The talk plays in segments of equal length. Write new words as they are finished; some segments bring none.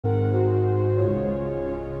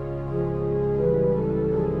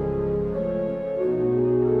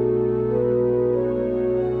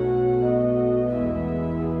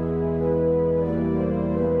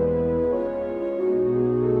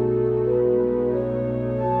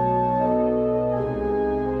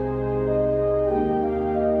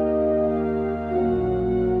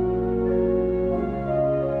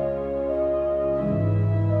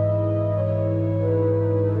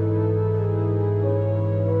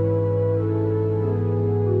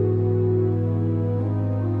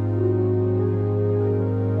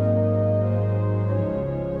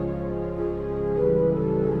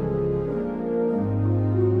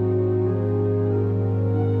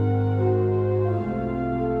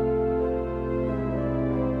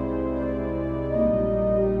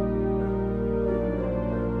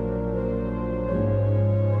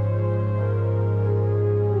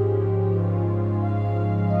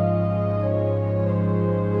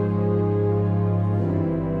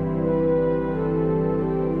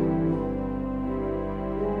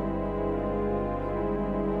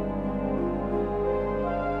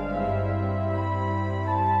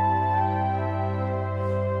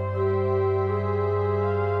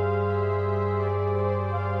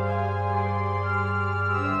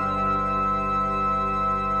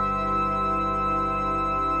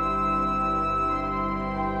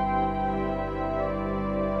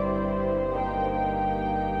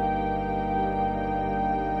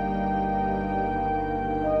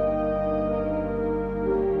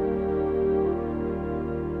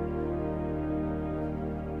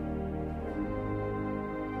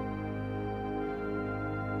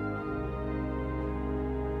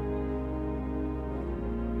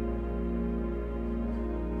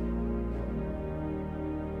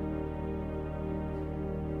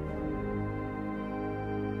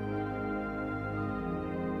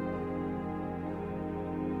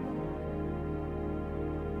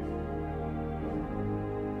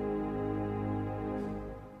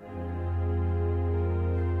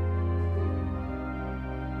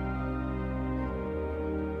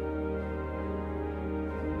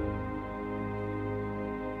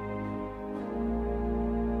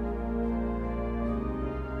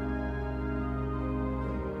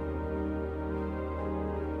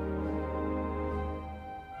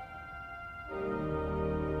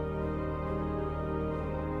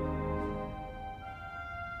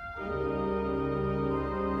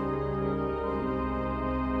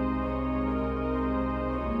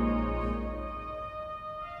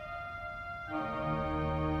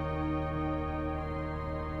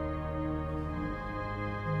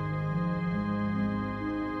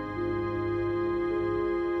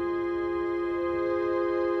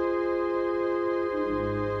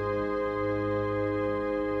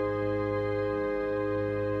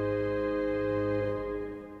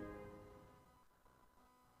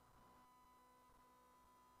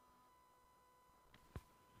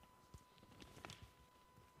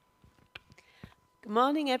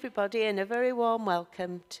morning, everybody, and a very warm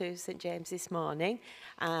welcome to St James this morning.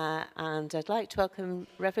 And I'd like to welcome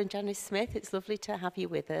Reverend Janice Smith. It's lovely to have you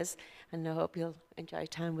with us, and I hope you'll enjoy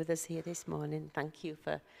time with us here this morning. Thank you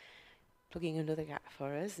for plugging another gap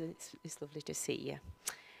for us. It's lovely to see you.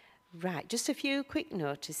 Right, just a few quick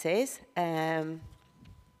notices.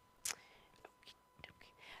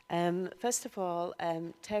 First of all,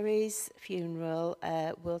 Terry's funeral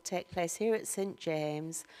will take place here at St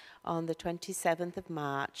James on the 27th of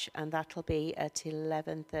March, and that'll be at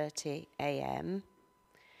 11:30 a.m.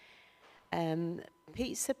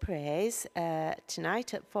 Pizza Praise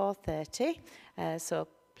tonight at 4:30, so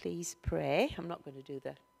please pray. I'm not going to do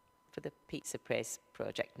for the Pizza Praise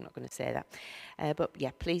project, I'm not going to say that. But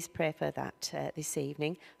yeah, please pray for that this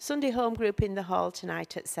evening. Sunday home group in the hall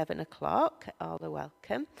tonight at 7 o'clock. All are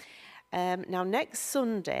welcome. Now, next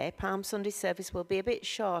Sunday, Palm Sunday service will be a bit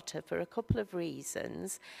shorter for a couple of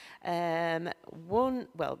reasons. One,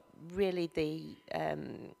 well, really the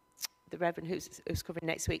Reverend who's covering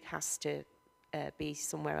next week has to be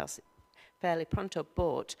somewhere else fairly pronto,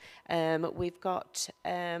 but we've got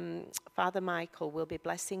Father Michael will be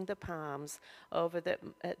blessing the palms over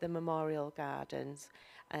at the Memorial Gardens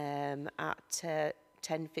at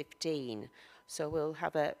 10:15. So we'll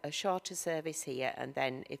have a shorter service here, and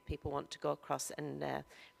then if people want to go across and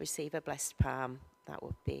receive a blessed palm, that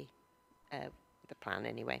would be the plan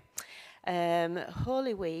anyway.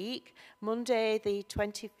 Holy Week, Monday the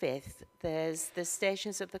 25th, there's the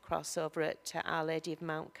Stations of the Cross over at Our Lady of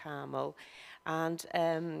Mount Carmel, and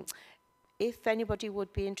if anybody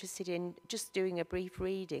would be interested in just doing a brief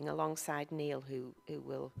reading alongside Neil, who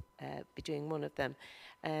will be doing one of them,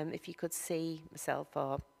 if you could see myself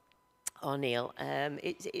or Neil,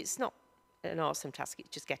 it's not an awesome task. It's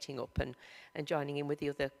just getting up and joining in with the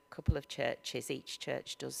other couple of churches. Each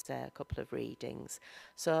church does a couple of readings.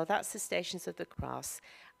 So that's the Stations of the Cross.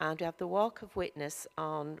 And we have the Walk of Witness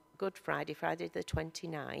on Good Friday, Friday the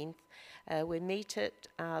 29th. We meet at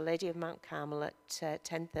Our Lady of Mount Carmel at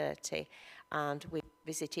 10:30, and we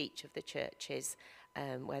visit each of the churches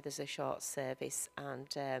where there's a short service,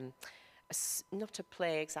 and not a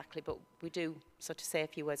play exactly, but we do sort of say a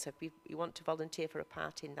few words. So if you want to volunteer for a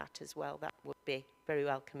part in that as well, that would be very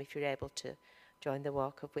welcome if you're able to join the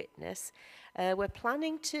Walk of Witness. We're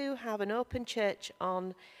planning to have an open church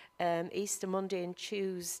on Easter Monday and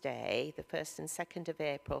Tuesday, the 1st and 2nd of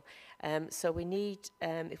April. So we need,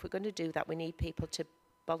 if we're going to do that, we need people to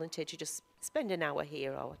volunteer to just spend an hour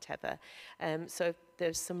here or whatever. So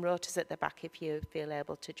there's some rotas at the back if you feel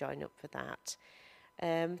able to join up for that.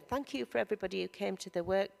 Thank you for everybody who came to the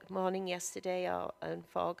work morning yesterday and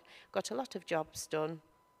fog. Got a lot of jobs done.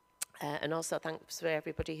 And also thanks for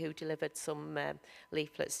everybody who delivered some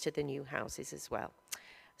leaflets to the new houses as well.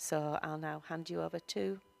 So I'll now hand you over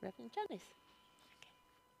to Reverend Janice.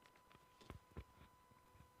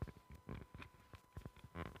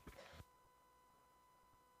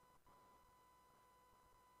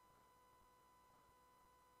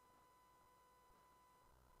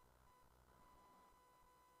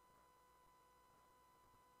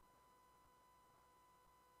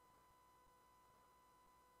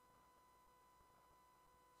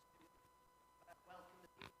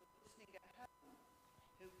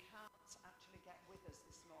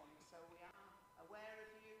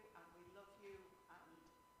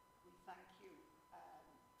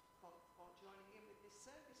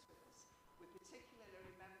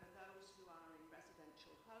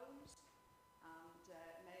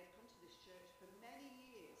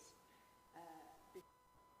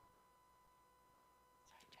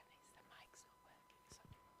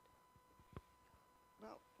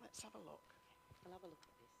 Let's have a look. I'll have a look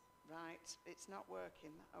at this. Right, it's not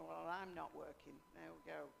working. Oh, well, I'm not working. There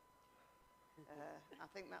we go. I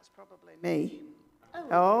think that's probably me.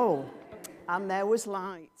 Oh, and there was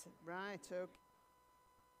light. Right, okay.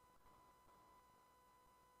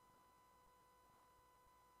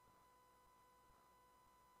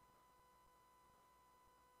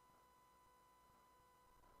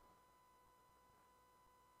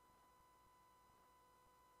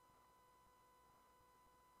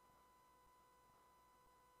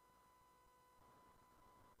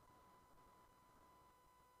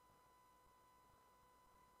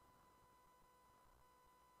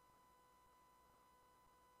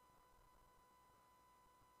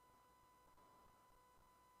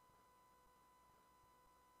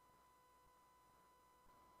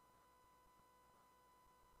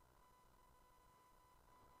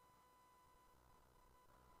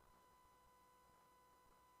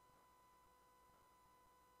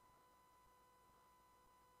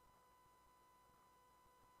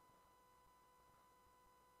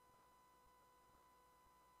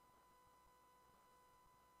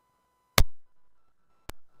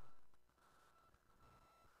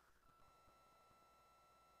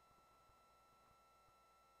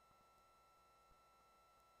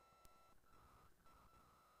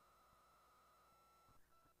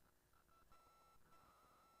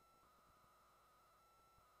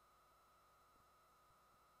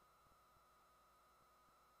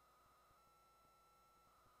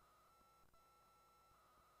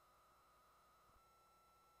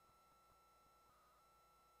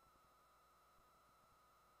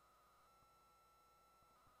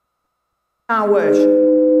 Our worship.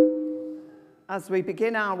 As we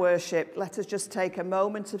begin our worship, let us just take a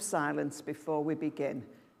moment of silence before we begin.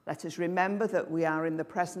 Let us remember that we are in the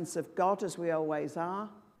presence of God as we always are.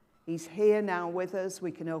 He's here now with us.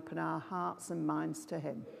 We can open our hearts and minds to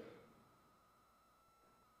him.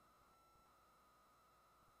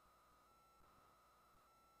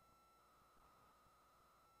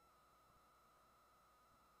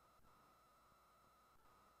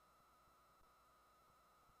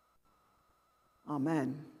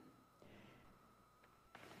 Amen.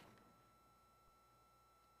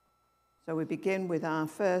 So we begin with our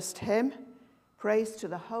first hymn, Praise to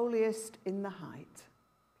the Holiest in the Height.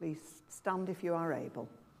 Please stand if you are able.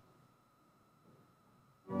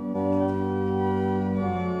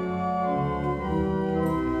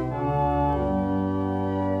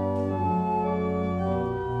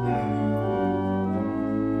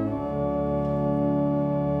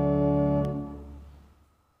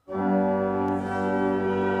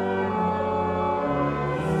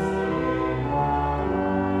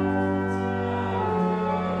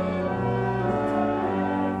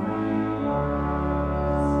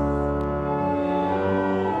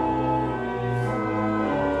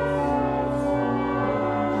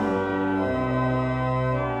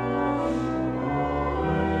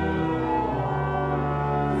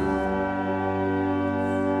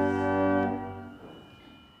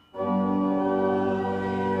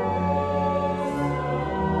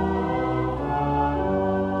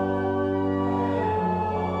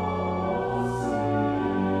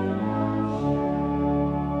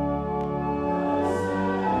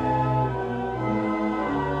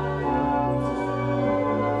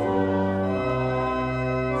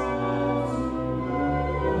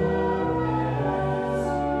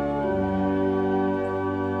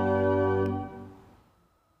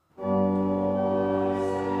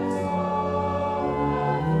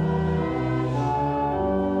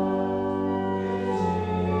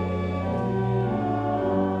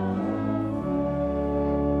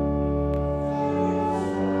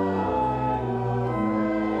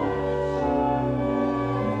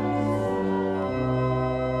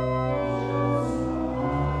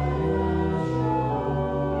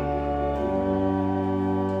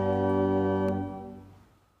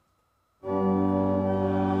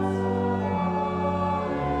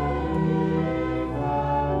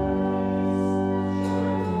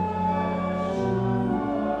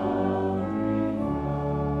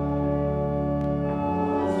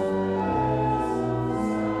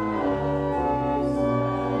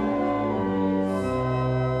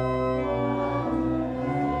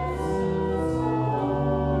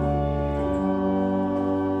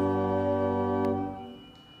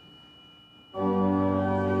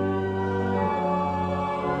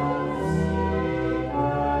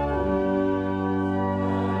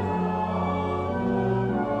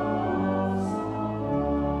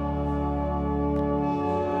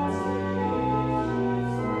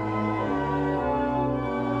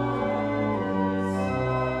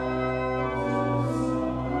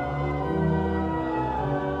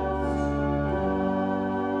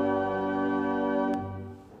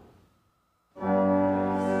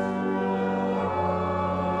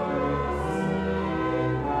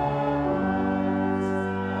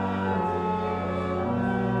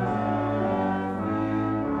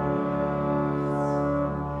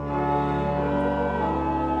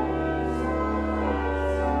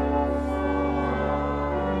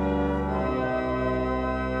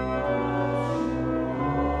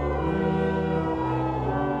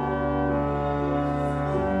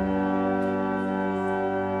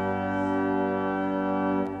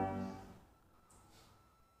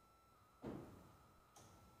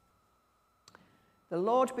 The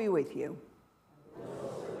Lord be with you.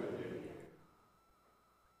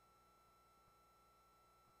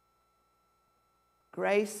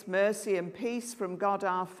 Grace, mercy, and peace from God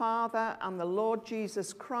our Father and the Lord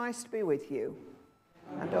Jesus Christ be with you,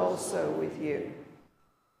 and also with you.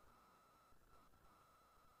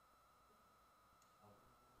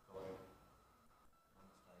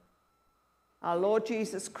 Our Lord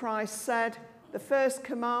Jesus Christ said, "The first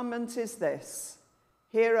commandment is this: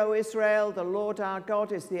 Hear, O Israel, the Lord our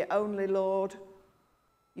God is the only Lord.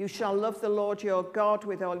 You shall love the Lord your God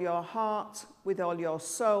with all your heart, with all your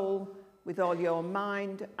soul, with all your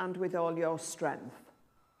mind, and with all your strength.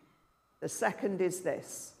 The second is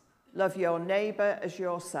this: love your neighbour as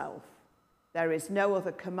yourself. There is no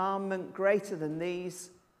other commandment greater than these.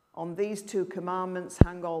 On these two commandments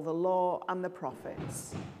hang all the law and the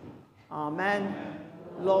prophets." Amen.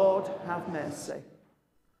 Lord, have mercy.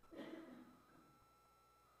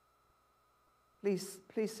 Please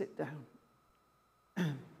sit down.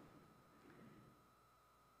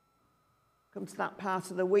 Come to that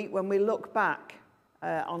part of the week when we look back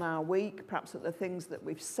on our week, perhaps at the things that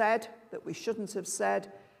we've said that we shouldn't have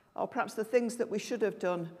said, or perhaps the things that we should have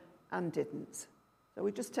done and didn't. So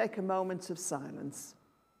we just take a moment of silence.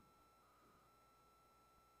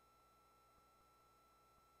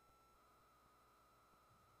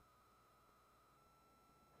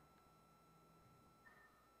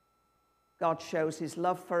 God shows his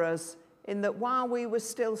love for us in that while we were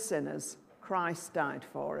still sinners, Christ died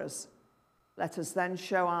for us. Let us then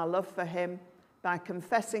show our love for him by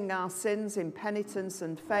confessing our sins in penitence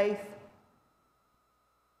and faith.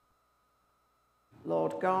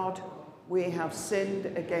 Lord God, we have sinned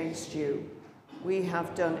against you. We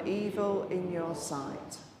have done evil in your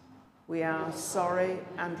sight. We are sorry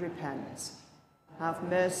and repent. Have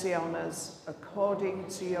mercy on us according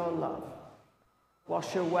to your love.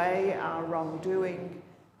 Wash away our wrongdoing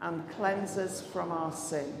and cleanse us from our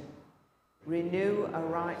sin. Renew a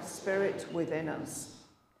right spirit within us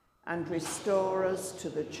and restore us to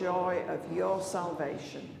the joy of your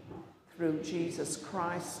salvation through Jesus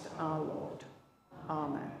Christ our Lord.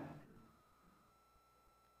 Amen.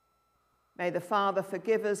 May the Father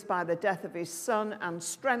forgive us by the death of his Son and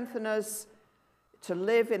strengthen us to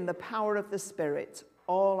live in the power of the Spirit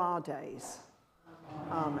all our days.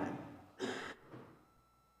 Amen.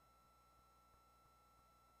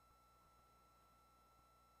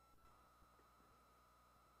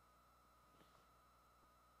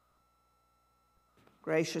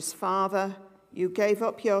 Gracious Father, you gave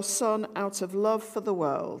up your Son out of love for the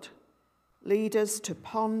world. Lead us to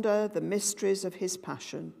ponder the mysteries of his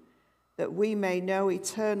passion, that we may know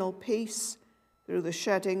eternal peace through the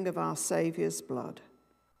shedding of our Saviour's blood.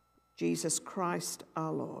 Jesus Christ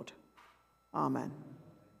our Lord. Amen.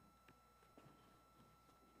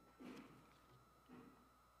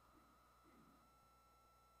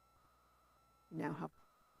 Now have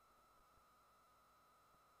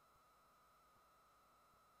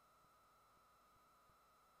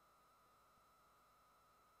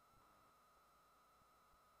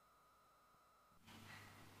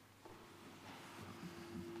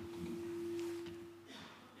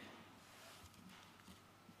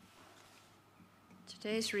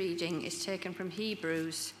Today's reading is taken from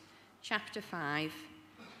Hebrews chapter 5,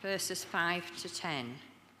 verses 5 to 10.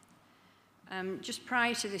 Just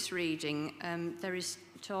prior to this reading, there is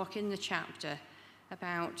talk in the chapter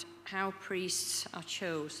about how priests are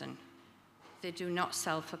chosen. They do not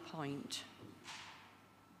self-appoint.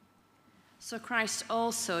 So Christ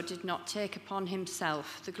also did not take upon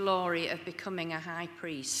himself the glory of becoming a high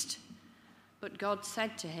priest. But God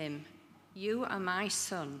said to him, "You are my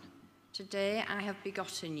son. Today I have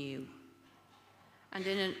begotten you."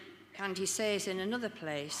 And he says in another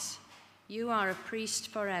place, "You are a priest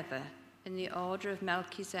forever in the order of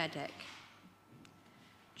Melchizedek."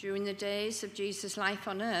 During the days of Jesus' life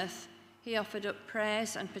on earth, he offered up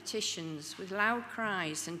prayers and petitions with loud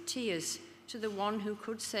cries and tears to the one who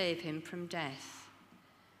could save him from death.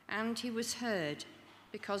 And he was heard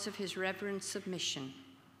because of his reverent submission.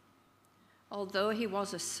 Although he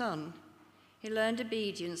was a son, he learned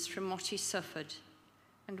obedience from what he suffered,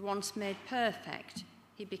 and once made perfect,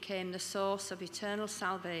 he became the source of eternal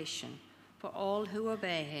salvation for all who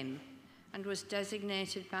obey him, and was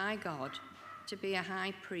designated by God to be a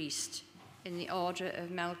high priest in the order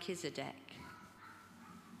of Melchizedek.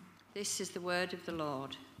 This is the word of the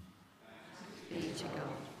Lord. Thanks be to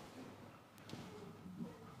God.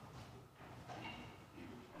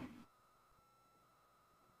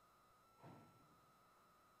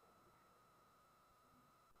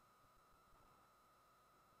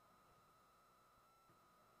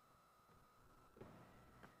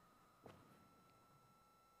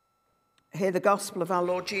 Hear the gospel of our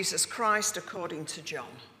Lord Jesus Christ according to John.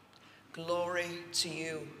 Glory to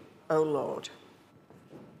you, O Lord.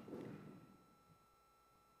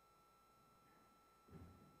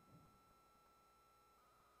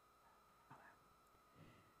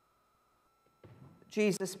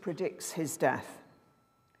 Jesus predicts his death.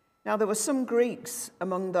 Now there were some Greeks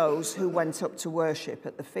among those who went up to worship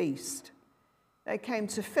at the feast. They came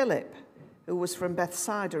to Philip, who was from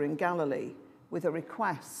Bethsaida in Galilee, with a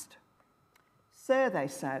request. "Sir," they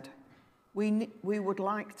said, we would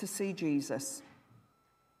like to see Jesus."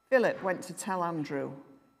 Philip went to tell Andrew.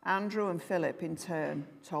 Andrew and Philip, in turn,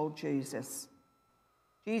 told Jesus.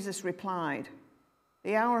 Jesus replied,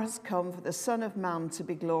 "The hour has come for the Son of Man to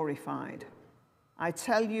be glorified. I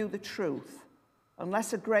tell you the truth,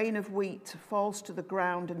 unless a grain of wheat falls to the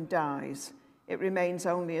ground and dies, it remains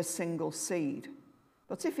only a single seed.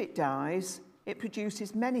 But if it dies, it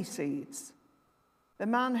produces many seeds. The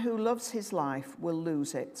man who loves his life will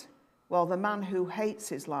lose it, while the man who hates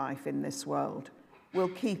his life in this world will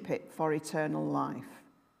keep it for eternal life.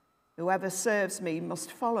 Whoever serves me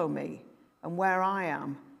must follow me, and where I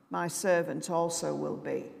am, my servant also will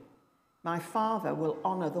be. My Father will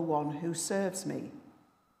honor the one who serves me.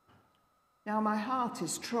 Now my heart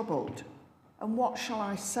is troubled, and what shall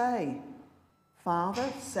I say?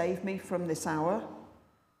 Father, save me from this hour?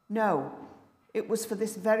 No, it was for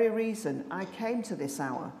this very reason I came to this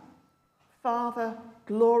hour. Father,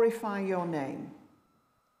 glorify your name.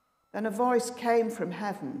 Then a voice came from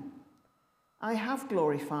heaven. I have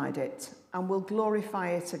glorified it and will glorify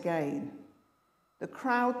it again. The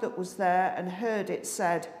crowd that was there and heard it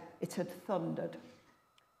said it had thundered.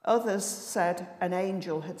 Others said an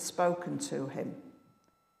angel had spoken to him.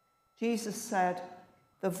 Jesus said,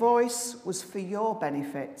 the voice was for your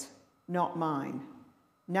benefit, not mine.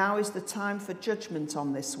 Now is the time for judgment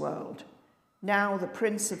on this world. Now the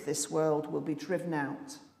prince of this world will be driven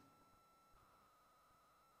out.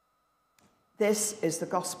 This is the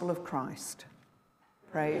gospel of Christ.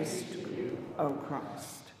 Praise to you, O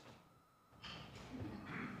Christ.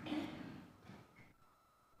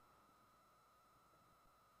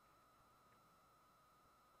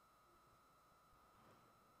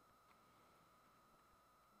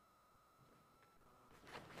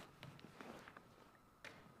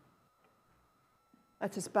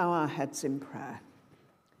 Let us bow our heads in prayer.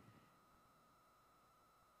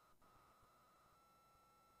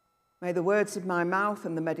 May the words of my mouth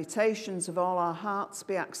and the meditations of all our hearts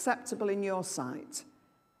be acceptable in your sight,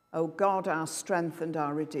 O God, our strength and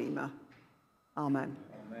our Redeemer. Amen.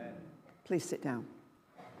 Amen. Please sit down.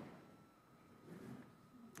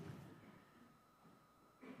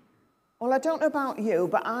 Well, I don't know about you,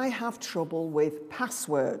 but I have trouble with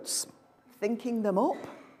passwords, thinking them up,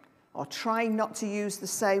 or trying not to use the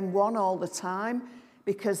same one all the time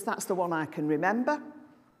because that's the one I can remember,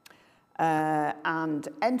 and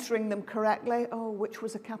entering them correctly. Oh, which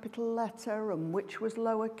was a capital letter and which was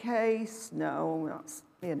lowercase? No, that's,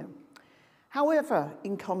 However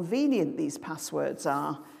inconvenient these passwords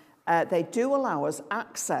are, they do allow us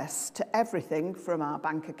access to everything from our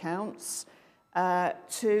bank accounts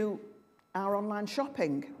to our online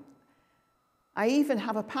shopping. I even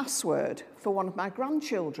have a password for one of my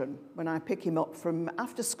grandchildren when I pick him up from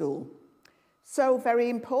after school. So very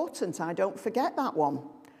important, I don't forget that one.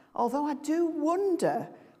 Although I do wonder,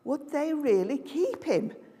 would they really keep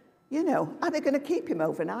him? Are they going to keep him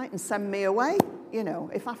overnight and send me away,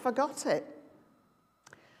 if I forgot it?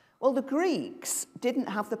 Well, the Greeks didn't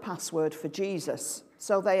have the password for Jesus,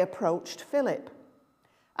 so they approached Philip.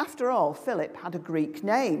 After all, Philip had a Greek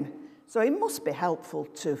name, so he must be helpful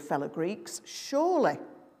to fellow Greeks, surely.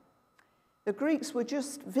 The Greeks were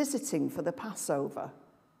just visiting for the Passover.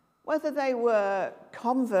 Whether they were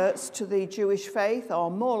converts to the Jewish faith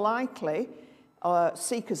or more likely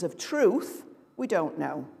seekers of truth, we don't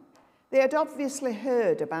know. They had obviously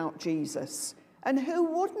heard about Jesus, and who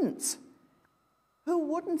wouldn't? Who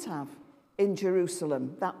wouldn't have in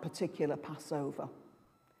Jerusalem that particular Passover?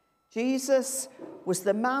 Jesus was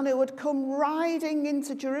the man who had come riding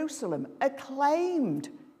into Jerusalem, acclaimed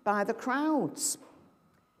by the crowds.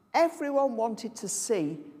 Everyone wanted to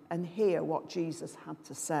see and hear what Jesus had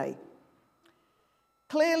to say.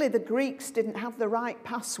 Clearly, the Greeks didn't have the right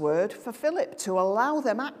password for Philip to allow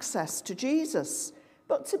them access to Jesus.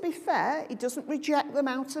 But to be fair, he doesn't reject them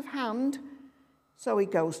out of hand, so he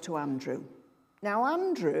goes to Andrew. Now,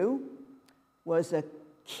 Andrew was a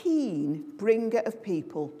keen bringer of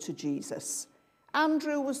people to Jesus.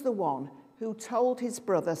 Andrew was the one who told his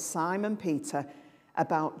brother Simon Peter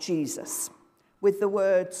about Jesus with the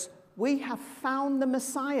words, "We have found the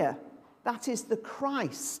Messiah, that is the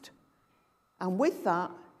Christ." And with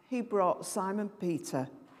that, he brought Simon Peter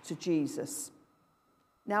to Jesus.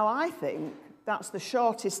 Now, I think that's the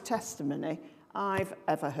shortest testimony I've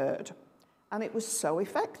ever heard, and it was so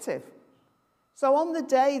effective. So on the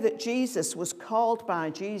day that Jesus was called by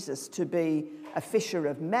Jesus to be a fisher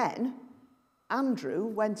of men, Andrew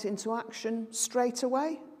went into action straight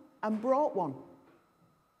away and brought one.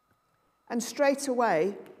 And straight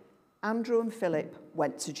away, Andrew and Philip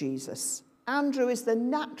went to Jesus. Andrew is the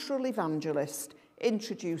natural evangelist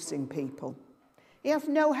introducing people. He has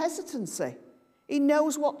no hesitancy. He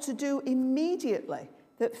knows what to do immediately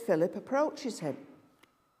that Philip approaches him.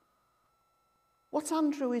 What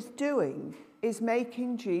Andrew is doing is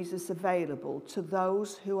making Jesus available to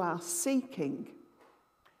those who are seeking,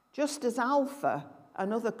 just as Alpha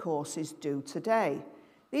and other courses do today.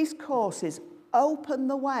 These courses open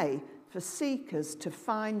the way for seekers to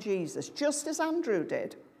find Jesus, just as Andrew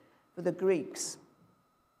did for the Greeks.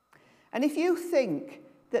 And if you think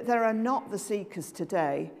that there are not the seekers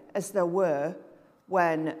today as there were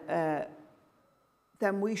when,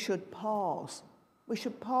 then we should pause. We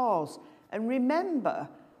should pause and remember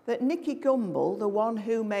that Nicky Gumbel, the one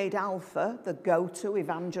who made Alpha the go-to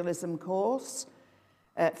evangelism course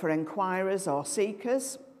for inquirers or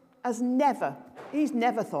seekers, he's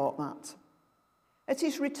never thought that. At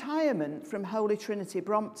his retirement from Holy Trinity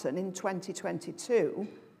Brompton in 2022,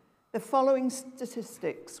 the following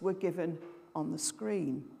statistics were given on the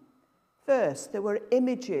screen. First, there were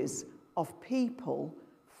images of people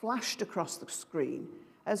flashed across the screen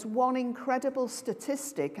as one incredible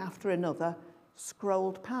statistic after another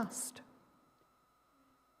scrolled past.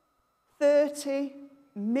 30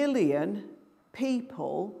 million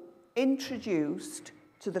people introduced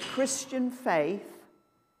to the Christian faith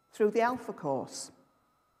through the Alpha course.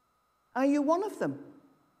 Are you one of them?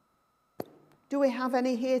 Do we have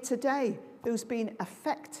any here today who's been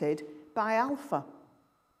affected by Alpha?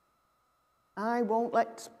 I won't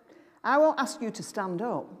ask you to stand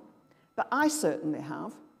up, but I certainly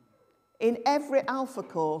have. In every Alpha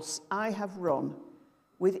course I have run,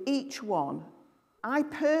 with each one, I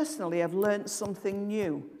personally have learnt something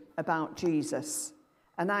new about Jesus,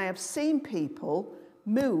 and I have seen people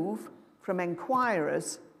move from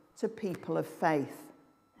inquirers to people of faith.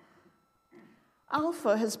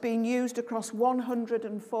 Alpha has been used across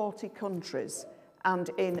 140 countries and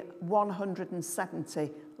in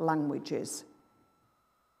 170 languages.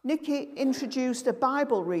 Nicky introduced a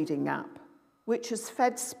Bible reading app which has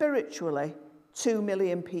fed spiritually 2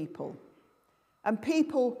 million people. And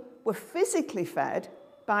people were physically fed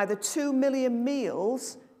by the 2 million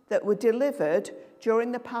meals that were delivered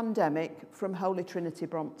during the pandemic from Holy Trinity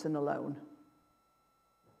Brompton alone.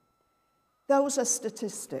 Those are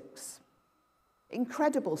statistics,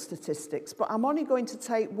 incredible statistics, but I'm only going to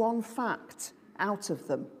take one fact out of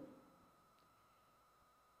them.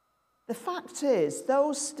 The fact is,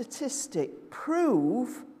 those statistics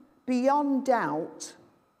prove beyond doubt,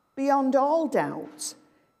 beyond all doubt,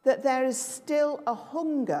 that there is still a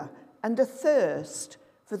hunger and a thirst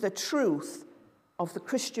for the truth of the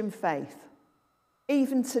Christian faith.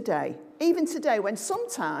 Even today when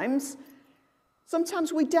sometimes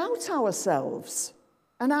we doubt ourselves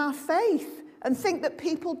and our faith and think that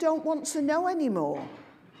people don't want to know anymore.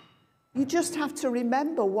 You just have to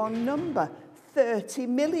remember one number, 30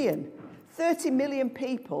 million. 30 million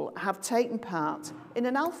people have taken part in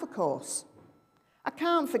an Alpha course. I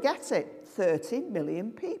can't forget it, 30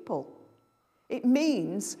 million people. It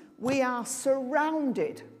means we are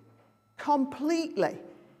surrounded completely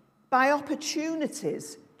by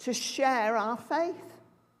opportunities to share our faith.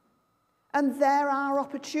 And there are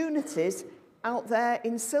opportunities out there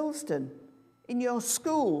in Silsden, in your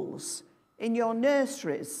schools, in your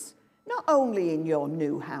nurseries, not only in your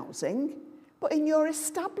new housing, but in your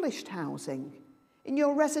established housing, in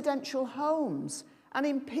your residential homes, and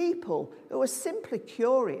in people who are simply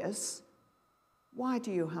curious. Why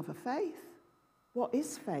do you have a faith? What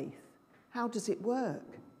is faith? How does it work?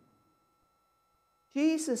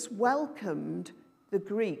 Jesus welcomed the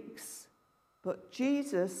Greeks, but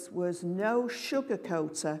Jesus was no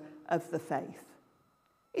sugarcoater of the faith.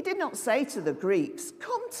 He did not say to the Greeks,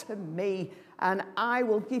 "Come to me and I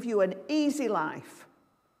will give you an easy life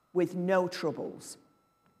with no troubles."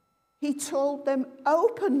 He told them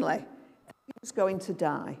openly that he was going to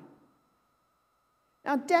die.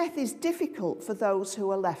 Now, death is difficult for those who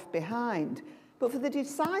are left behind, but for the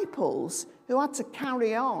disciples who had to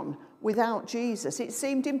carry on without Jesus, it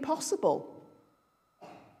seemed impossible.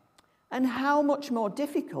 And how much more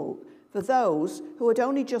difficult for those who had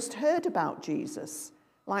only just heard about Jesus,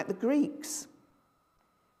 like the Greeks.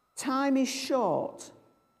 Time is short,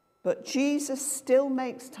 but Jesus still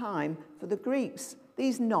makes time for the Greeks,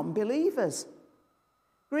 these non-believers.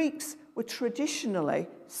 Greeks were traditionally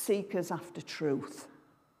seekers after truth.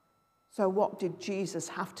 So what did Jesus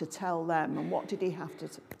have to tell them, and what did he have to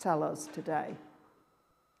tell us today?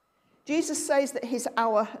 Jesus says that his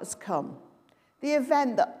hour has come. The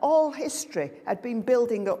event that all history had been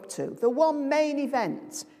building up to, the one main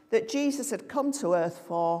event that Jesus had come to earth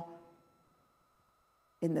for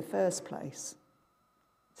in the first place,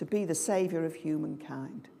 to be the saviour of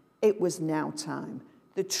humankind. It was now time.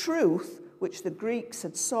 The truth, which the Greeks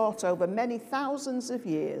had sought over many thousands of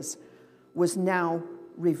years, was now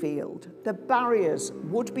revealed. The barriers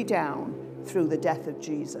would be down through the death of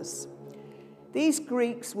Jesus. These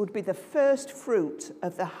Greeks would be the first fruit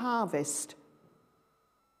of the harvest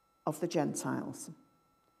of the Gentiles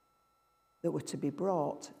that were to be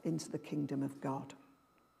brought into the kingdom of God.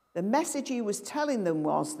 The message he was telling them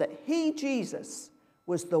was that he, Jesus,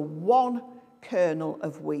 was the one kernel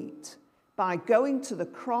of wheat. by going to the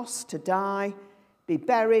cross to die, be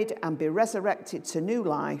buried, and be resurrected to new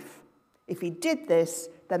life. If he did this,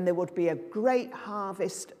 then there would be a great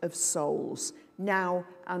harvest of souls, now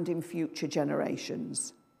and in future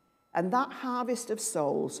generations. And that harvest of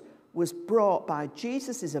souls was brought by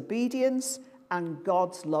Jesus' obedience and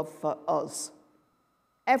God's love for us.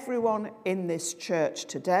 Everyone in this church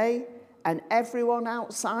today and everyone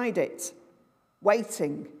outside it,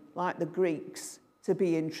 waiting, like the Greeks, to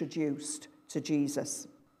be introduced to Jesus.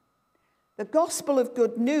 The gospel of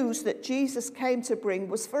good news that Jesus came to bring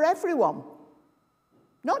was for everyone.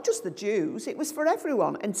 Not just the Jews, it was for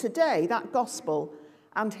everyone. And today, that gospel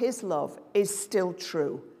and his love is still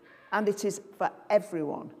true. And it is for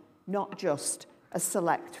everyone, not just a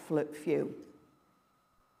select few.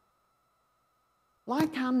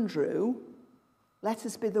 Like Andrew, let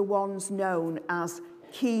us be the ones known as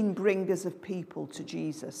keen bringers of people to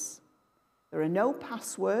Jesus. There are no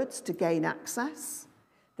passwords to gain access.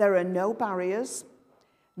 There are no barriers.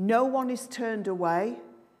 No one is turned away.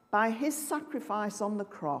 By his sacrifice on the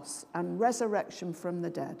cross and resurrection from the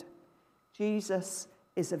dead, Jesus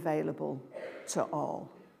is available to all.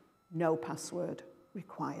 No password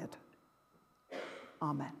required.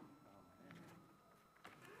 Amen.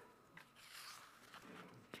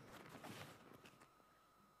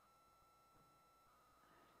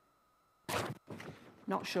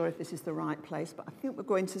 Not sure if this is the right place, but I think we're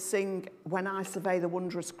going to sing When I Survey the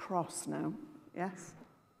Wondrous Cross now. Yes?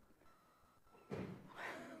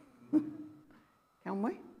 Can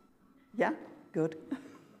we? Yeah? Good.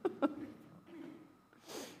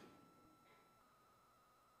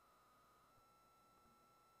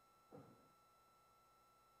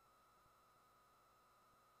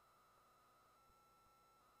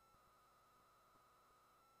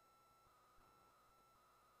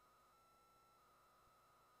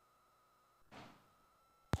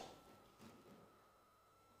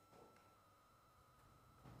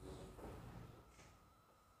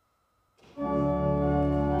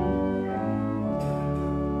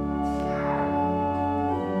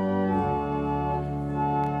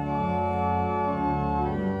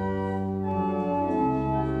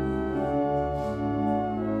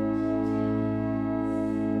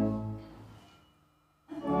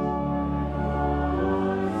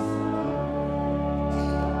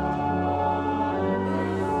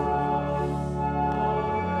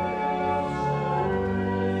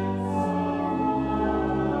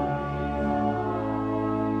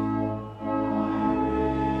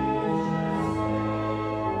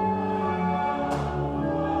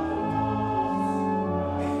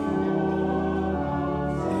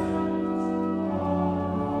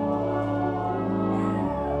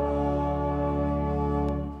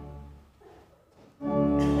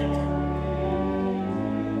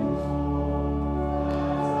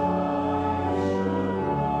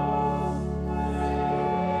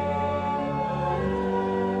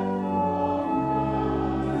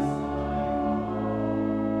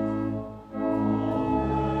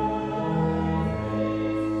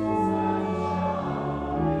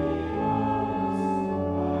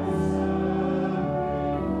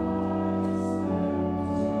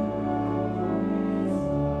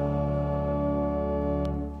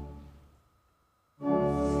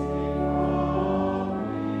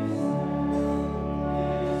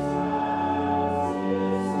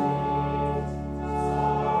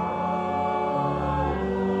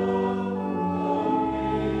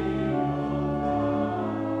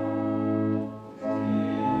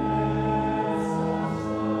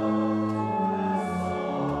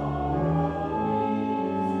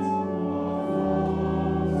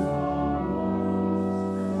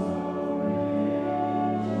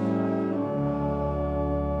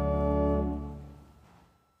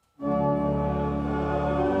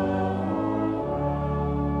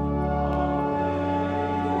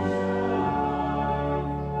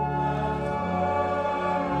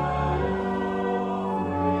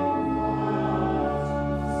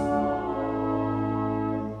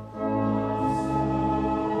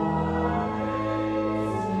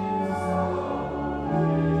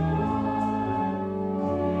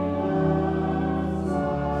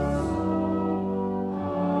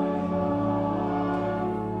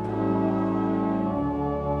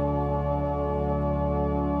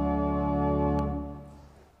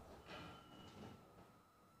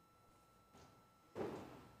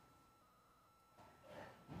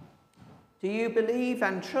 Do you believe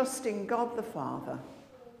and trust in God the Father?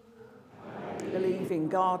 Believe in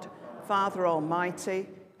God, Father Almighty,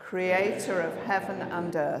 creator of heaven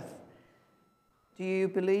and earth. Do you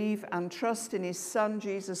believe and trust in his Son,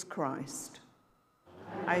 Jesus Christ?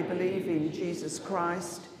 I believe in Jesus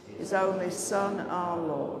Christ, his only Son, our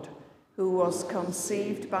Lord, who was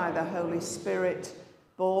conceived by the Holy Spirit,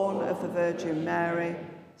 born of the Virgin Mary,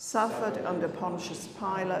 suffered under Pontius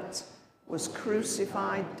Pilate, was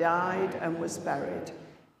crucified, died, and was buried.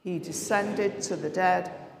 He descended to the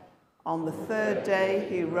dead. On the third day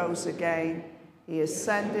he rose again. He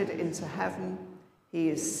ascended into heaven. He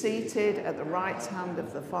is seated at the right hand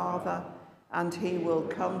of the Father, and he will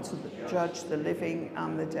come to judge the living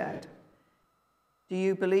and the dead. Do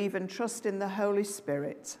you believe and trust in the Holy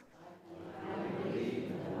Spirit? I believe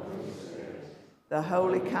in the Holy Spirit. The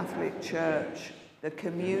Holy Catholic Church, the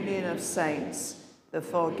communion of saints, the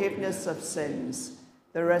forgiveness of sins,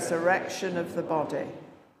 the resurrection of the body,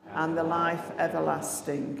 and the life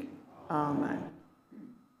everlasting. Amen.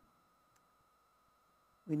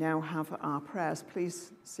 We now have our prayers.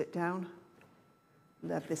 Please sit down.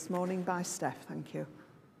 Led this morning by Steph. Thank you.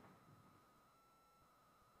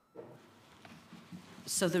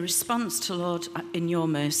 So the response to Lord, in your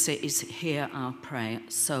mercy, is hear our prayer.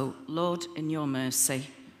 So, Lord, in your mercy,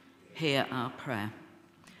 hear our prayer.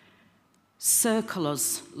 Circle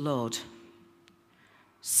us, Lord.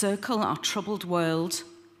 Circle our troubled world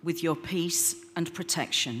with your peace and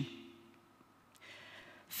protection.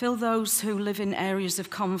 Fill those who live in areas of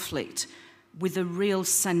conflict with a real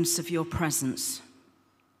sense of your presence.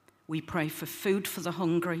 We pray for food for the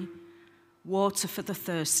hungry, water for the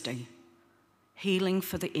thirsty, healing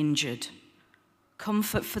for the injured,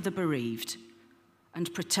 comfort for the bereaved,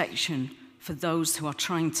 and protection for those who are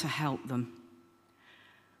trying to help them.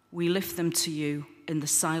 We lift them to you in the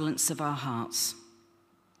silence of our hearts.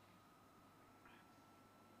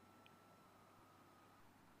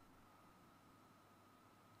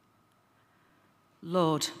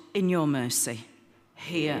 Lord, in your mercy,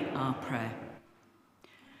 hear our prayer.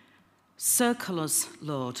 Circle us,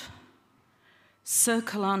 Lord.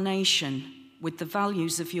 Circle our nation with the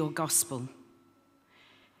values of your gospel.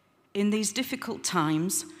 In these difficult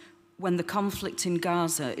times, when the conflict in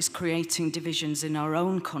Gaza is creating divisions in our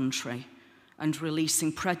own country and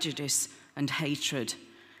releasing prejudice and hatred,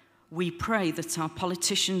 we pray that our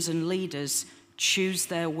politicians and leaders choose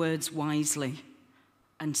their words wisely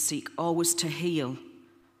and seek always to heal,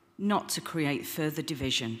 not to create further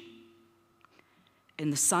division.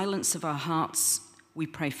 In the silence of our hearts, we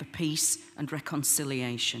pray for peace and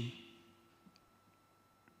reconciliation.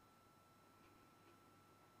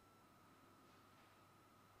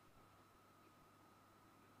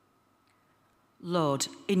 Lord,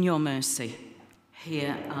 in your mercy,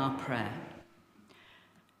 hear our prayer.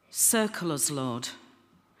 Circle us, Lord.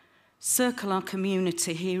 Circle our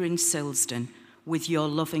community here in Silsden with your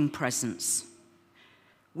loving presence.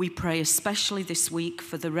 We pray especially this week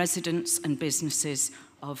for the residents and businesses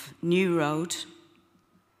of New Road,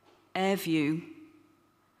 Airview,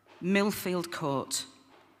 Millfield Court,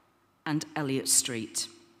 and Elliott Street.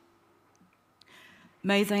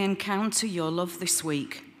 May they encounter your love this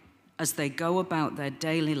week as they go about their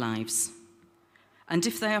daily lives. And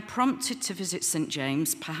if they are prompted to visit St.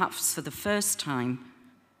 James, perhaps for the first time,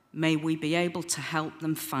 may we be able to help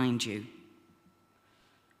them find you.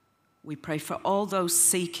 We pray for all those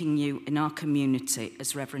seeking you in our community,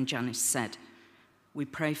 as Reverend Janice said. We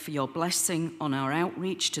pray for your blessing on our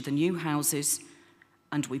outreach to the new houses,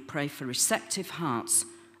 and we pray for receptive hearts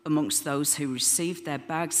amongst those who received their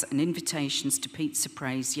bags and invitations to Pizza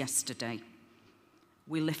Praise yesterday.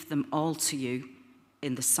 We lift them all to you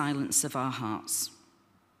in the silence of our hearts.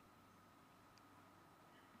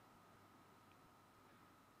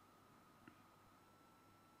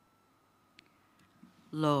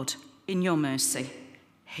 Lord, in your mercy,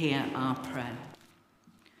 hear our prayer.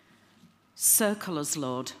 Circle us,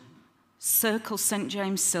 Lord. Circle St.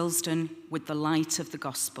 James Silsden with the light of the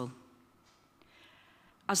gospel.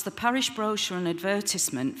 As the parish brochure and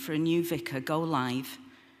advertisement for a new vicar go live,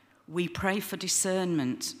 we pray for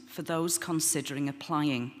discernment for those considering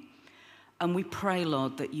applying. And we pray,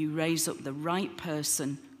 Lord, that you raise up the right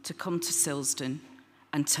person to come to Silsden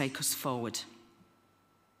and take us forward.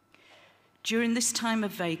 During this time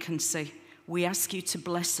of vacancy, we ask you to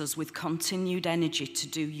bless us with continued energy to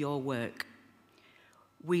do your work.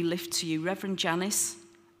 We lift to you Reverend Janice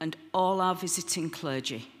and all our visiting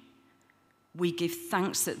clergy. We give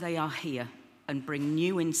thanks that they are here and bring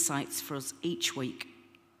new insights for us each week.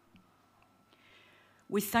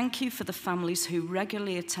 We thank you for the families who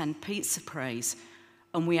regularly attend Pizza Praise,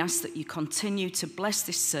 and we ask that you continue to bless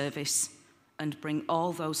this service and bring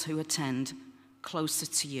all those who attend closer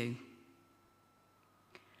to you.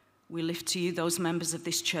 We lift to you those members of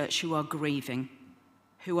this church who are grieving,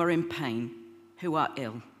 who are in pain, who are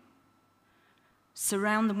ill.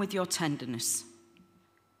 Surround them with your tenderness.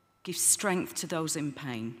 Give strength to those in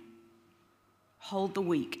pain. Hold the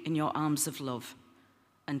weak in your arms of love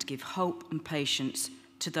and give hope and patience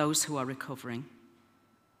to those who are recovering.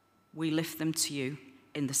 We lift them to you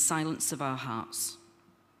in the silence of our hearts.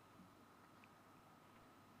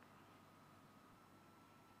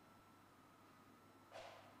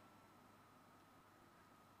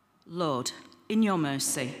 Lord, in your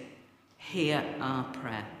mercy, hear our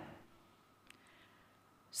prayer.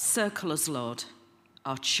 Circle us, Lord,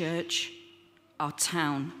 our church, our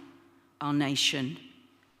town, our nation,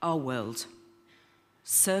 our world.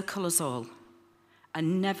 Circle us all,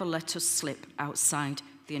 and never let us slip outside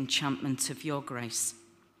the enchantment of your grace.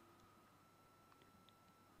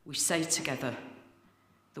 We say together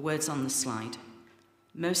the words on the slide.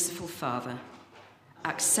 Merciful Father,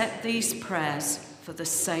 accept these prayers for the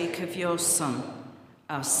sake of your Son,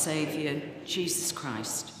 our Saviour, Jesus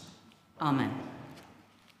Christ. Amen.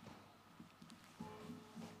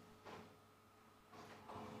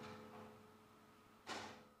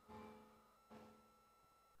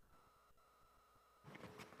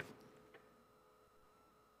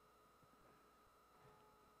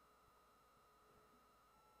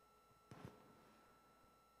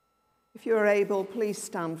 If you are able, please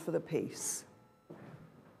stand for the peace.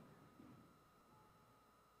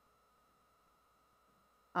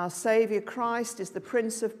 Our Saviour Christ is the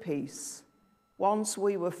Prince of Peace. Once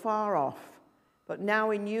we were far off, but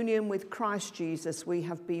now in union with Christ Jesus we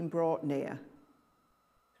have been brought near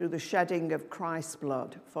through the shedding of Christ's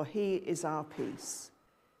blood, for he is our peace.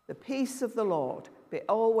 The peace of the Lord be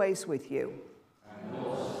always with you. And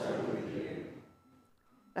also with you.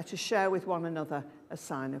 Let us share with one another a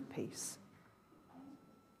sign of peace.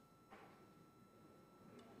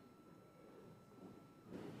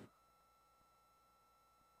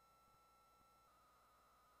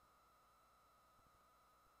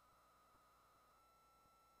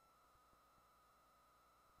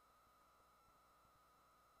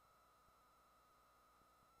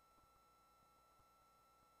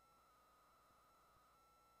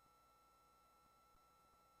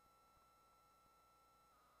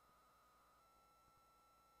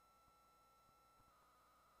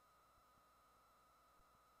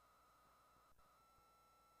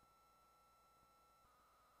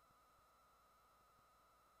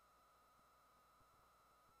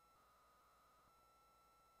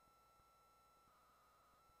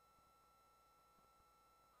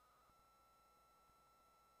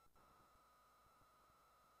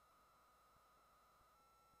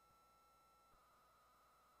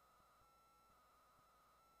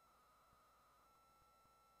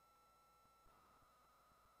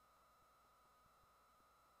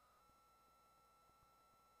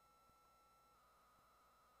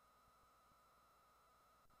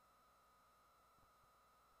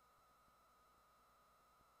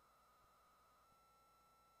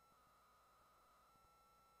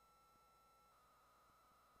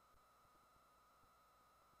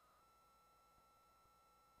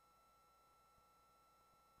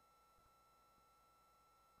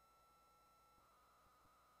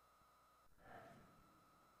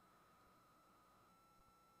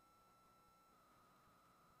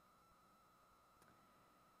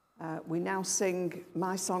 We now sing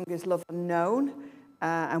My Song is Love Unknown,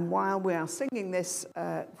 and while we are singing this,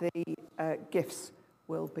 the gifts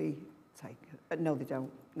will be taken. No, they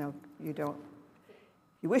don't. No, you don't.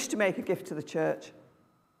 If you wish to make a gift to the church,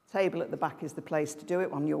 table at the back is the place to do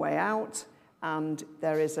it on your way out, and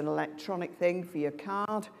there is an electronic thing for your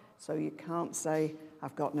card, so you can't say,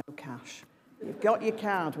 I've got no cash. You've got your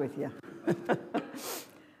card with you.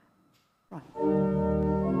 Right.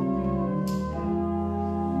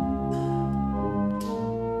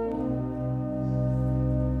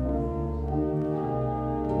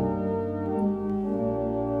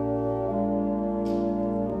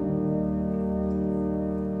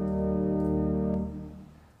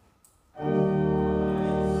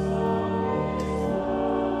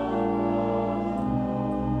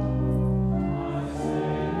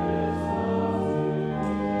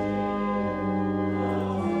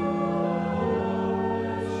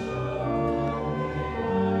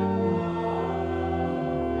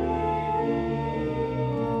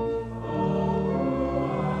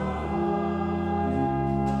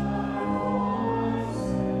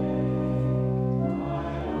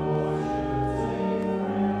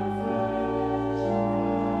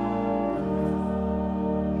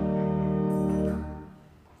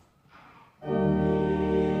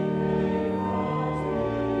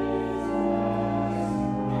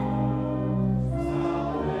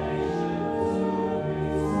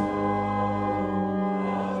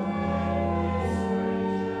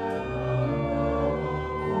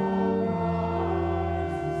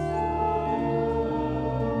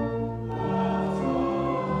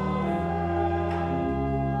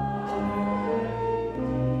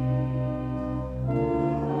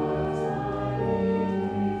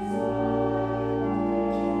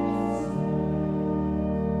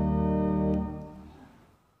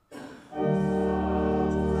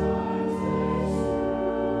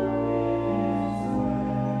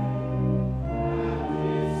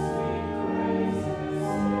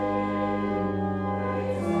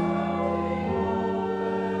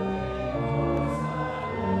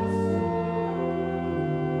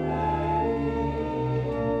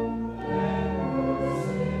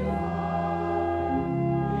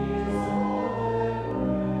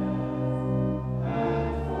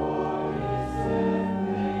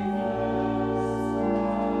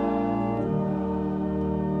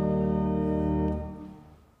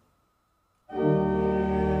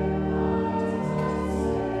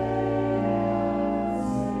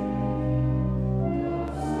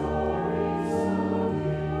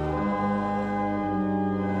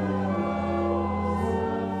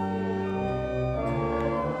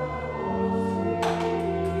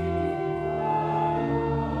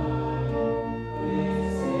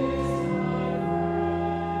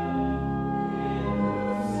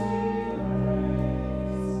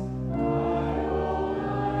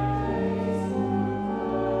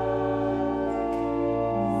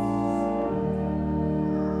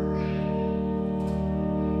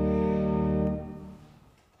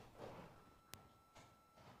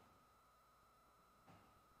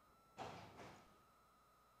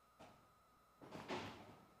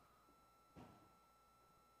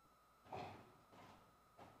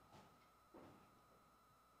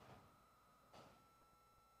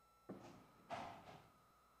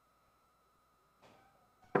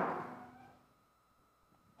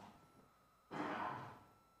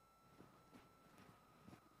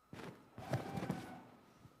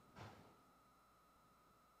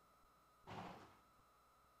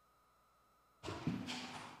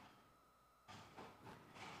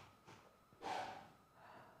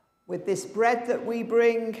 With this bread that we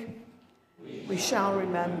bring, we shall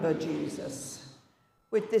remember Jesus.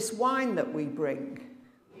 With this wine that we bring,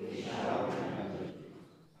 we shall remember Jesus.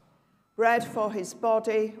 Bread for his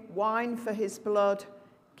body, wine for his blood,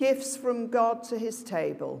 gifts from God to his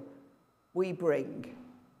table, we bring.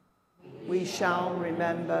 We shall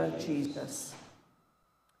remember Jesus.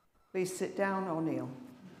 Please sit down or kneel.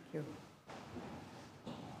 Thank you.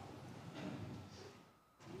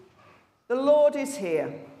 The Lord is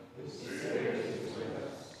here.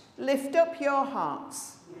 Lift up your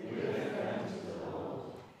hearts.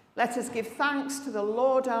 Let us give thanks to the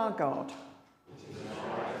Lord our God.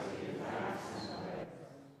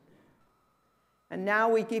 And now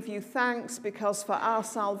we give you thanks because for our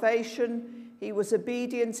salvation he was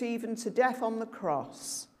obedient even to death on the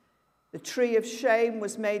cross. The tree of shame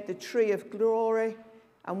was made the tree of glory,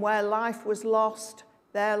 and where life was lost,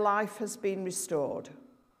 there life has been restored.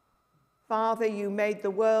 Father, you made the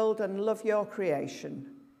world and love your creation.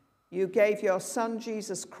 You gave your Son,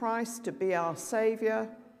 Jesus Christ, to be our Saviour.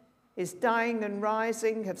 His dying and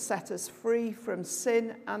rising have set us free from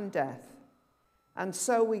sin and death. And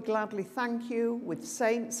so we gladly thank you with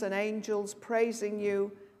saints and angels praising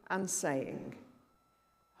you and saying,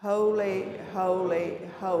 Holy, holy,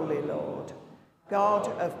 holy Lord, God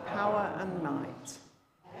of power and might.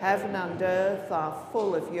 Heaven and earth are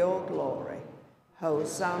full of your glory.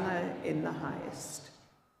 Hosanna in the highest.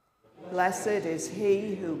 Blessed is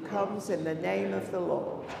he who comes in the name of the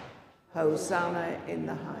Lord. Hosanna in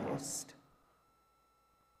the highest.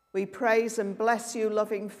 We praise and bless you,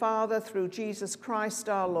 loving Father, through Jesus Christ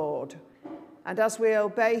our Lord. And as we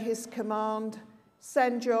obey his command,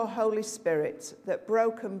 send your Holy Spirit, that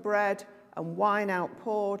broken bread and wine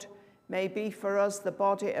outpoured may be for us the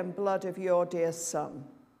body and blood of your dear Son.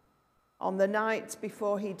 On the night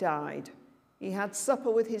before he died, he had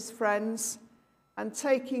supper with his friends, and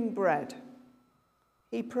taking bread,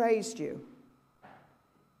 he praised you.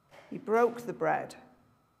 He broke the bread,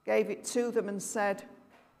 gave it to them and said,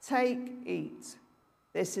 Take, eat.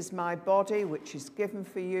 This is my body, which is given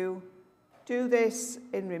for you. Do this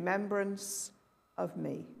in remembrance of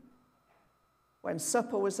me. When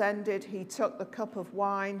supper was ended, he took the cup of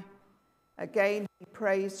wine. Again, he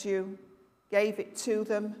praised you, gave it to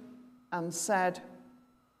them, and said,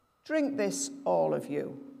 Drink this, all of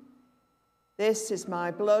you. This is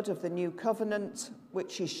my blood of the new covenant,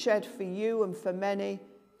 which is shed for you and for many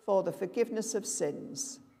for the forgiveness of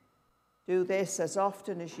sins. Do this as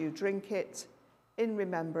often as you drink it in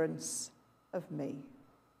remembrance of me.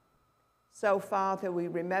 So, Father, we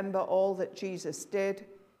remember all that Jesus did.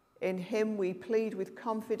 In him we plead with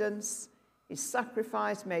confidence his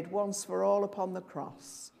sacrifice made once for all upon the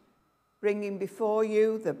cross. Bringing before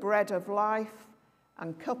you the bread of life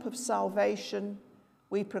and cup of salvation,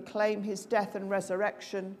 we proclaim his death and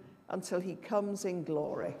resurrection until he comes in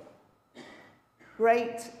glory.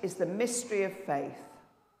 Great is the mystery of faith.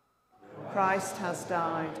 Christ has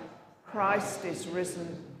died. Christ is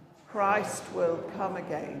risen. Christ will come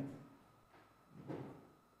again.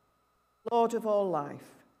 Lord of all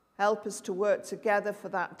life, help us to work together for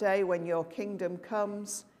that day when your kingdom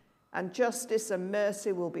comes and justice and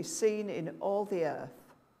mercy will be seen in all the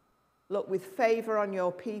earth. Look with favour on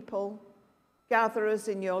your people, gather us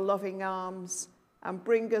in your loving arms, and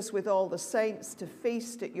bring us with all the saints to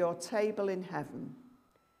feast at your table in heaven.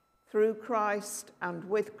 Through Christ and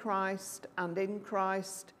with Christ and in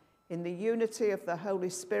Christ, in the unity of the Holy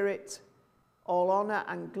Spirit, all honour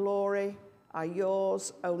and glory are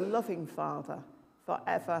yours, O loving Father,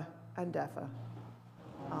 forever and ever.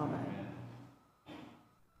 Amen.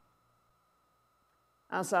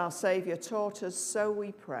 As our Saviour taught us, so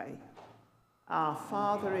we pray. Our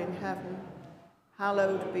Father in heaven,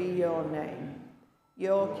 hallowed be your name.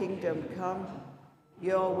 Your kingdom come,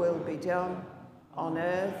 your will be done, on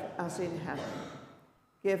earth as in heaven.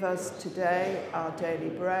 Give us today our daily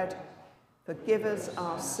bread. Forgive us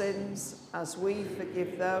our sins as we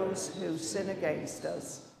forgive those who sin against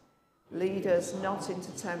us. Lead us not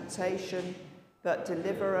into temptation, but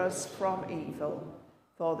deliver us from evil.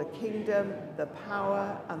 For the kingdom, the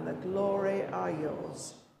power, and the glory are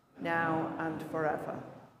yours, now and forever.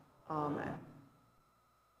 Amen.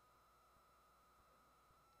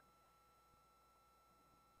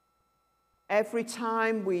 Every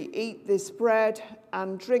time we eat this bread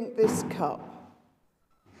and drink this cup,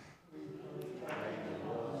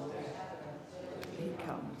 he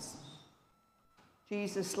comes.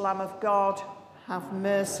 Jesus, Lamb of God, have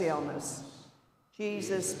mercy on us.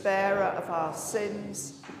 Jesus, bearer of our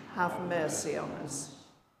sins, have mercy on us.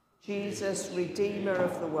 Jesus, Redeemer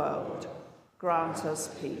of the world, grant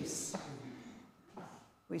us peace.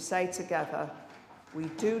 We say together, We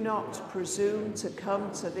do not presume to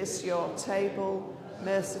come to this your table,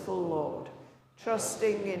 merciful Lord,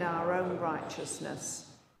 trusting in our own righteousness,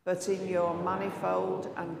 but in your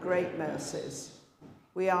manifold and great mercies.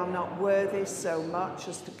 We are not worthy so much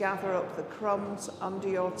as to gather up the crumbs under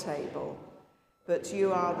your table, but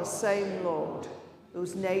you are the same Lord,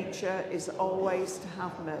 whose nature is always to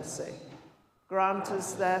have mercy. Grant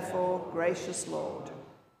us, therefore, gracious Lord,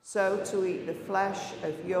 so to eat the flesh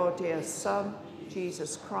of your dear Son,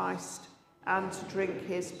 Jesus Christ, and to drink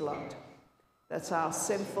his blood, that our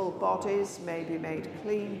sinful bodies may be made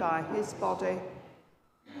clean by his body,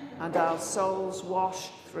 and our souls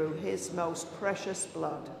washed through his most precious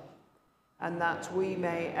blood, and that we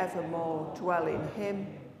may evermore dwell in him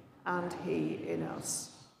and he in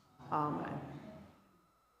us. Amen.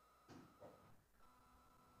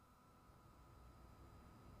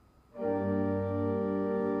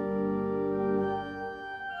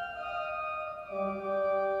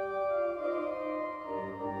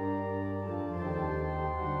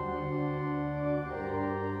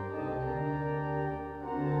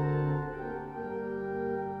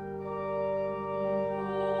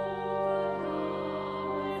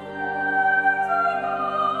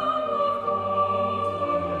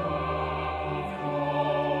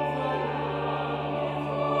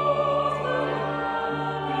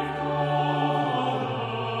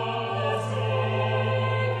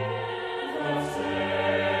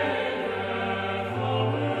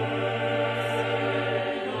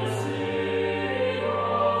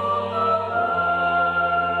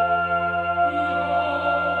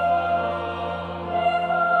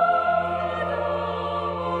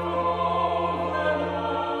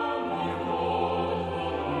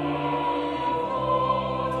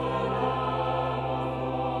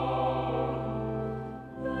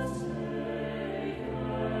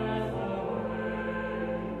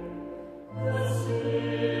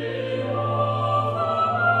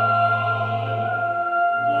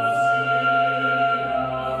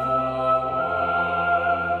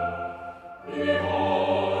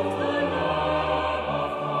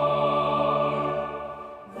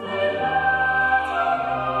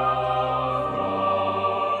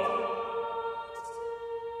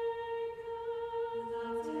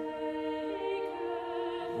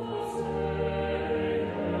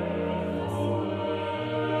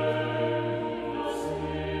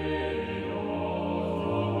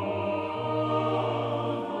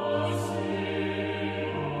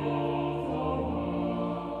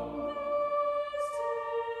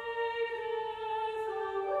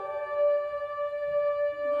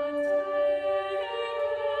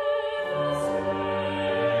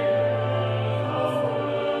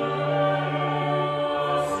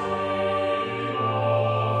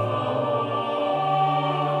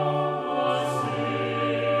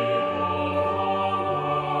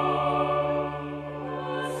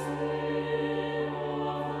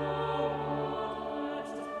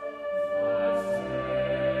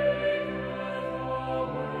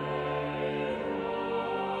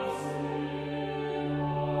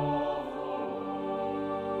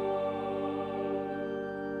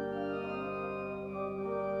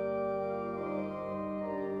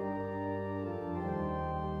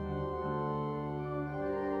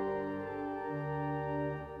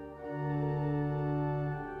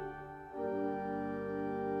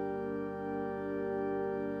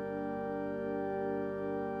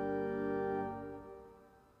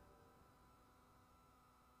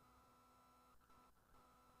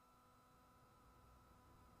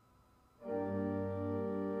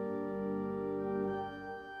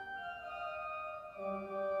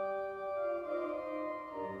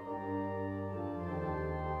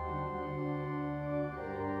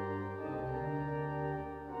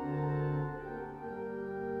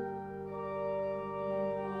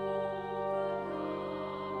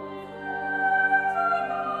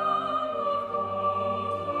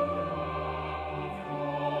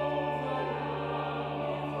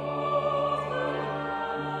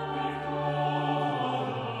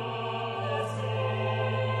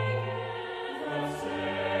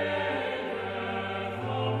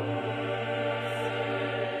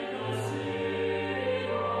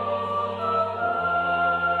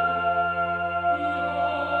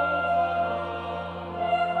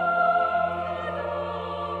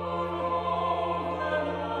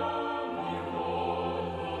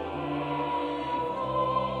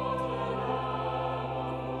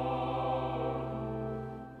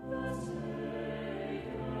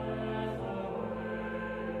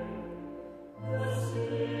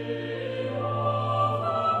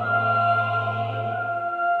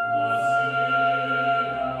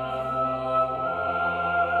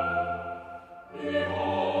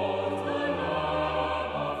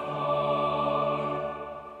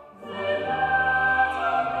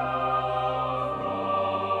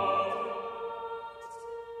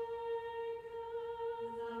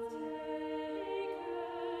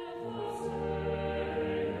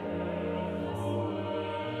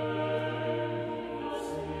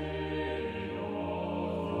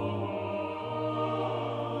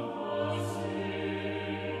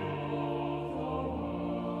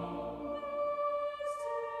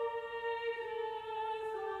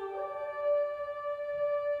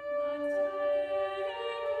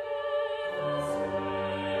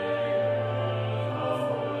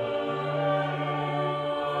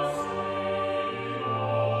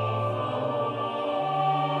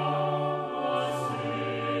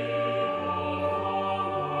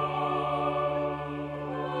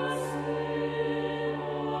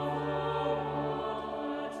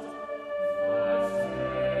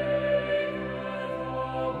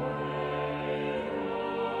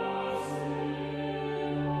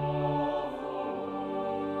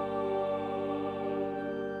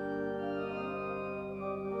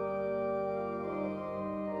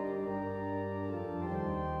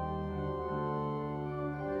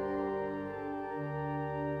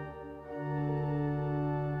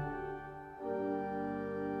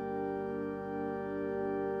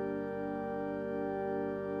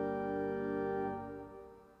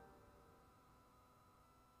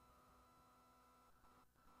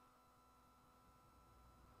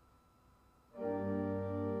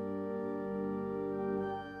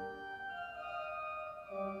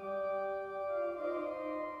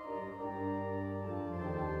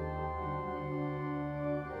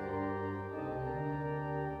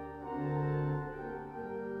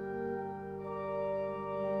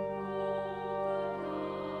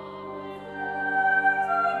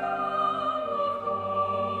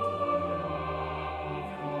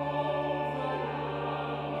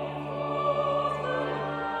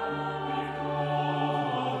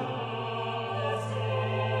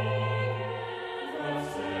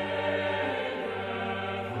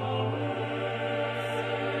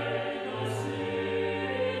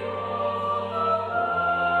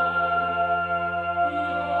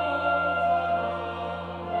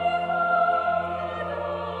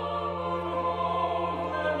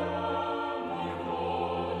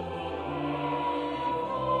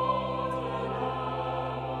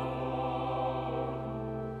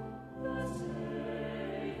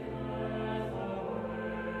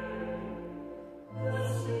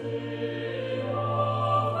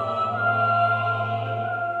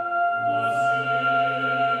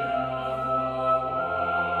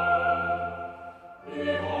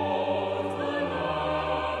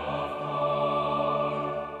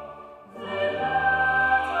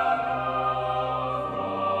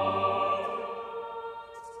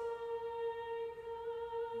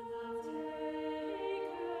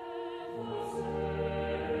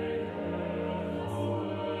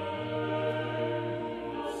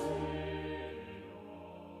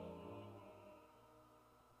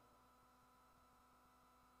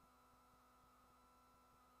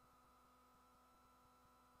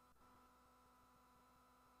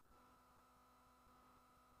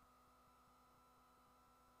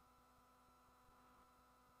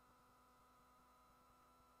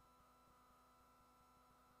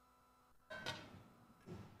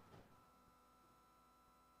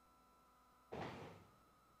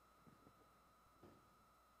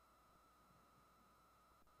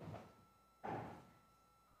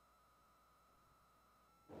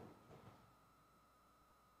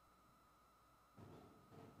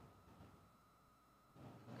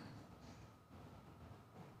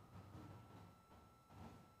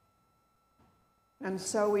 And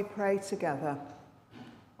so we pray together.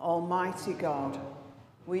 Almighty God,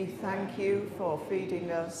 we thank you for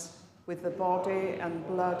feeding us with the body and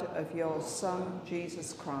blood of your Son,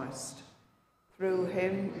 Jesus Christ. Through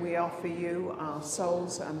him we offer you our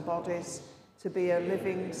souls and bodies to be a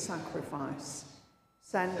living sacrifice.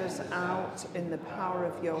 Send us out in the power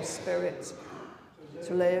of your Spirit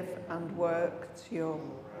to live and work to your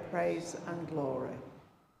praise and glory.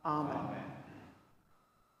 Amen.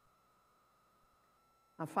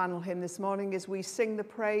 Our final hymn this morning is We Sing the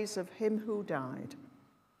Praise of Him Who Died.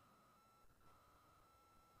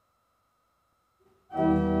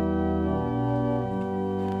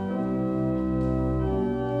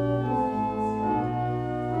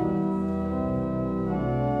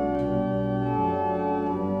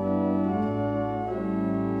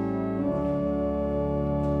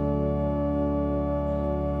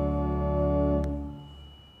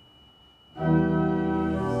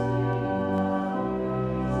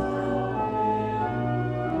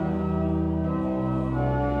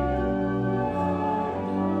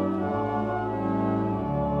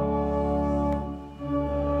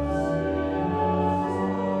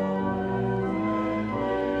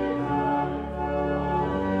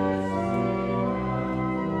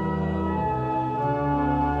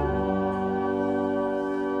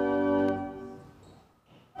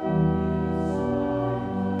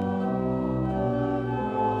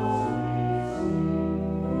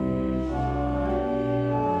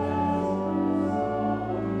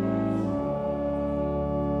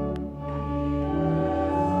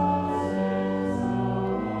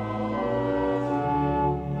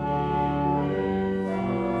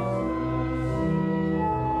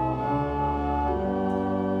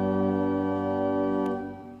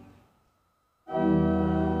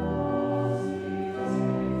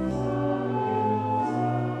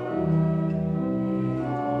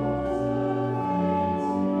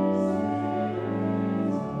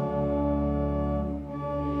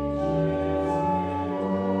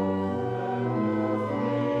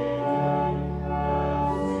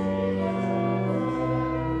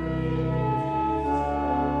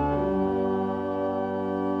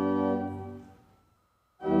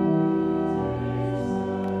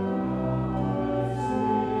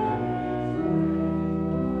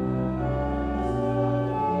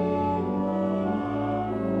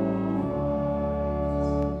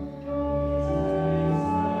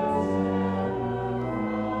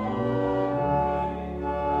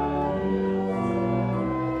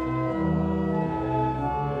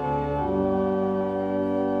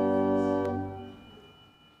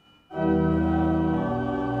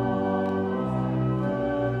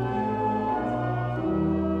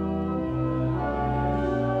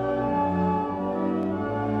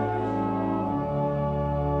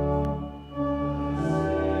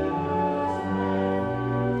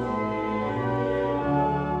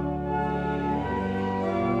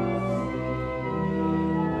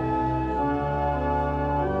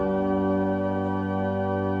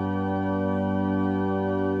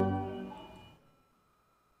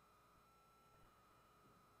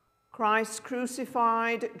 Christ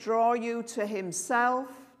crucified, draw you to himself,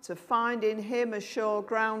 to find in him a sure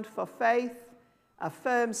ground for faith, a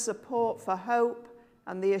firm support for hope,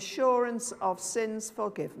 and the assurance of sins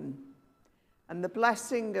forgiven. And the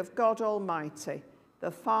blessing of God Almighty, the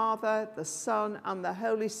Father, the Son, and the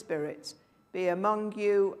Holy Spirit be among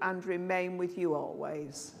you and remain with you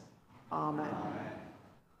always. Amen. Amen.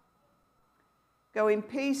 Go in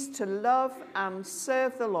peace to love and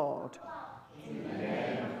serve the Lord. Amen.